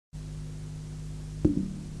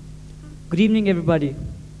Good evening, everybody.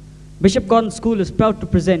 Bishop Gordon School is proud to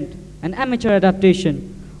present an amateur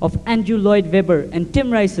adaptation of Andrew Lloyd Webber and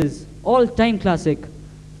Tim Rice's all-time classic,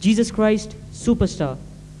 Jesus Christ Superstar.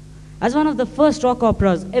 As one of the first rock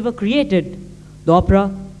operas ever created, the opera,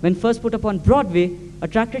 when first put up on Broadway,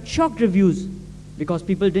 attracted shocked reviews because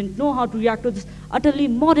people didn't know how to react to this utterly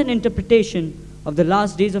modern interpretation of the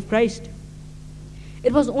last days of Christ.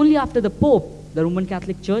 It was only after the Pope, the Roman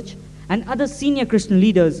Catholic Church, and other senior Christian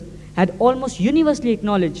leaders had almost universally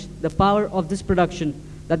acknowledged the power of this production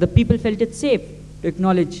that the people felt it safe to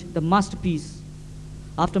acknowledge the masterpiece.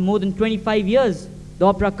 After more than 25 years, the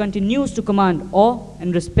opera continues to command awe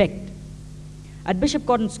and respect. At Bishop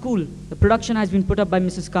Gordon School, the production has been put up by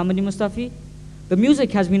Mrs. Kamini Mustafi. The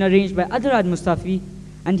music has been arranged by Adarad Mustafi,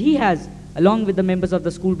 and he has, along with the members of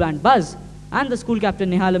the school band Buzz and the school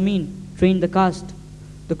captain Nihal Amin, trained the cast.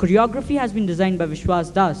 The choreography has been designed by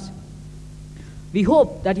Vishwas Das. We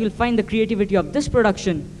hope that you'll find the creativity of this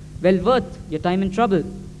production well worth your time and trouble.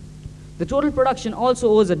 The total production also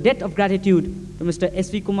owes a debt of gratitude to Mr.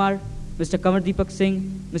 S.V. Kumar, Mr. Kamar Deepak Singh,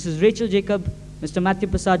 Mrs. Rachel Jacob, Mr. Matthew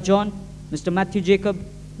Prasad John, Mr. Matthew Jacob,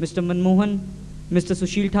 Mr. Manmohan, Mr.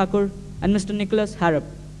 Sushil Thakur, and Mr. Nicholas Harrop.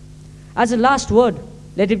 As a last word,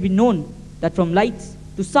 let it be known that from lights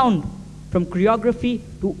to sound, from choreography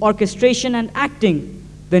to orchestration and acting,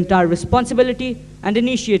 the entire responsibility and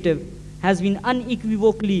initiative has been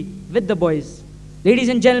unequivocally with the boys. Ladies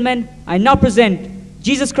and gentlemen, I now present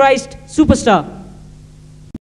Jesus Christ Superstar.